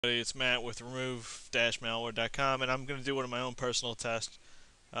It's Matt with remove-malware.com, and I'm going to do one of my own personal tests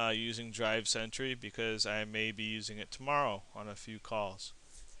using DriveSentry because I may be using it tomorrow on a few calls.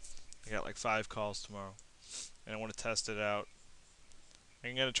 I got like 5 calls tomorrow, and I want to test it out.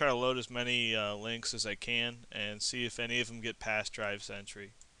 I'm going to try to load as many links as I can and see if any of them get past DriveSentry.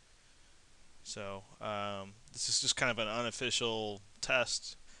 So this is just kind of an unofficial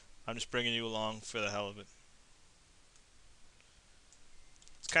test. I'm just bringing you along for the hell of it.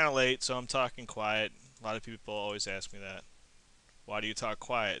 It's kind of late, so I'm talking quiet. A lot of people always ask me that. Why do you talk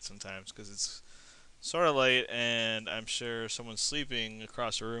quiet sometimes? Because it's sort of late and I'm sure someone's sleeping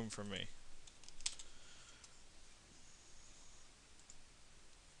across the room from me.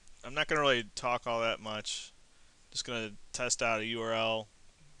 I'm not going to really talk all that much. Just going to test out a URL,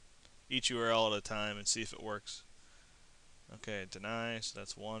 each URL at a time, and see if it works. Okay, deny, so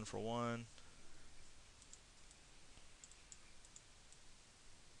that's 1 for 1.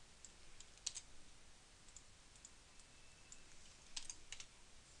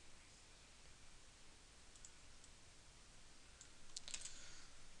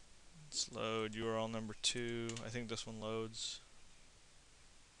 Let's load URL number 2. I think this one loads.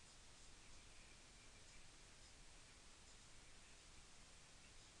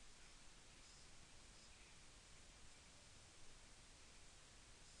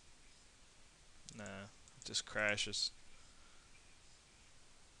 Nah, it just crashes.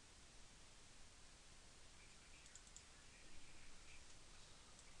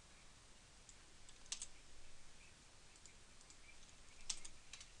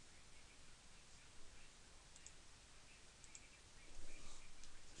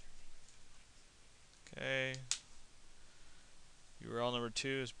 Okay. URL number 2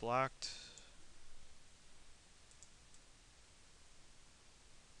 is blocked.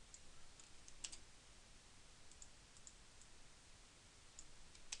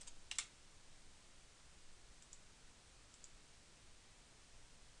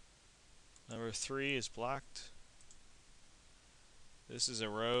 Number 3 is blocked. This is a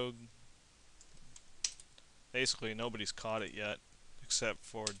rogue. Basically, nobody's caught it yet, except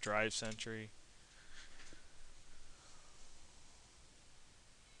for DriveSentry.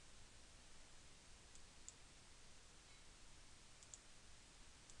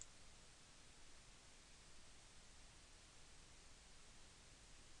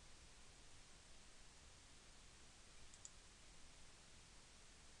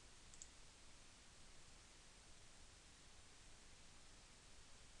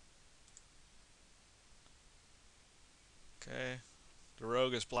 Okay, the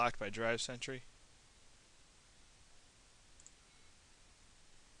rogue is blocked by DriveSentry.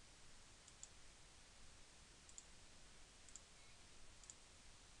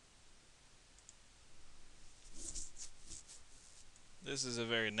 This is a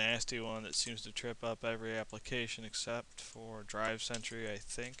very nasty one that seems to trip up every application except for DriveSentry, I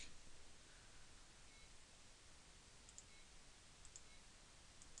think.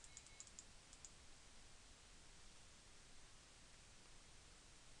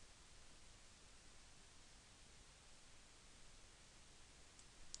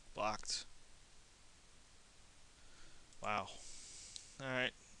 Blocked. Wow.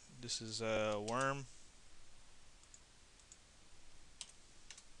 Alright, this is a worm.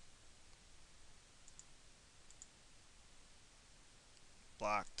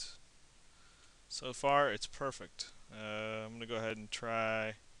 Blocked. So far, it's perfect. I'm going to go ahead and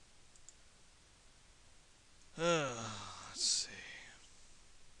try. Let's see.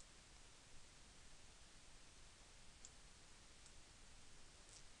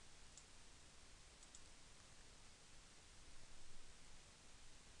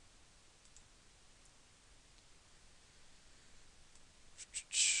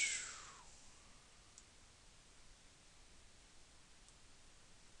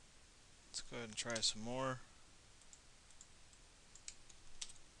 Let's go ahead and try some more.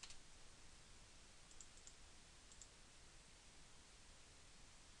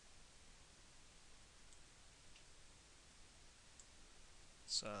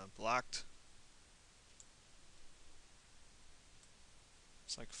 It's blocked.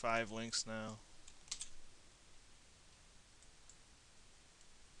 It's like 5 links now.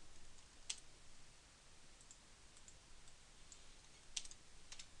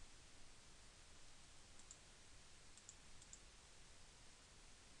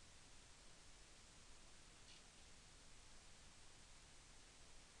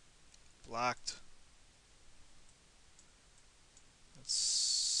 Blocked. That's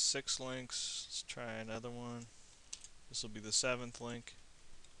 6 links. Let's try another one. This will be the 7th link.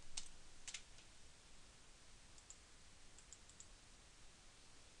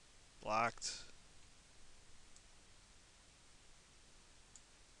 Blocked.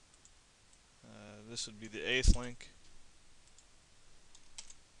 This would be the 8th link.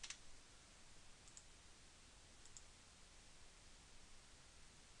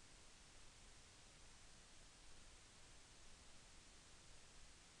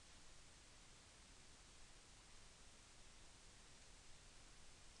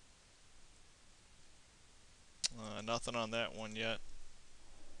 Nothing on that one yet.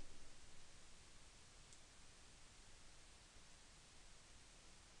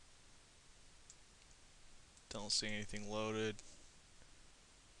 Don't see anything loaded.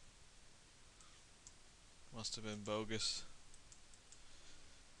 Must have been bogus.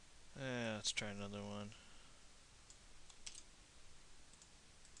 Let's try another one.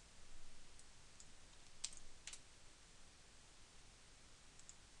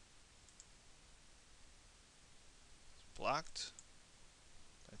 Blocked.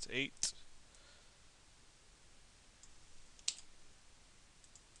 That's 8.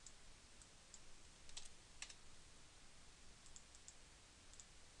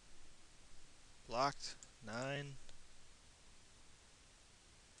 Blocked. 9.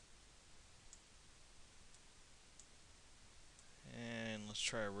 And let's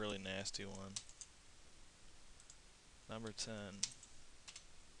try a really nasty one. Number 10.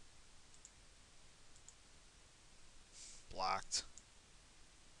 Blocked.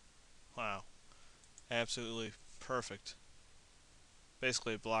 Wow. Absolutely perfect.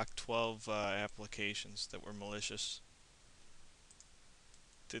 Basically blocked 12 applications that were malicious.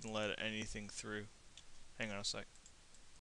 Didn't let anything through. Hang on a sec.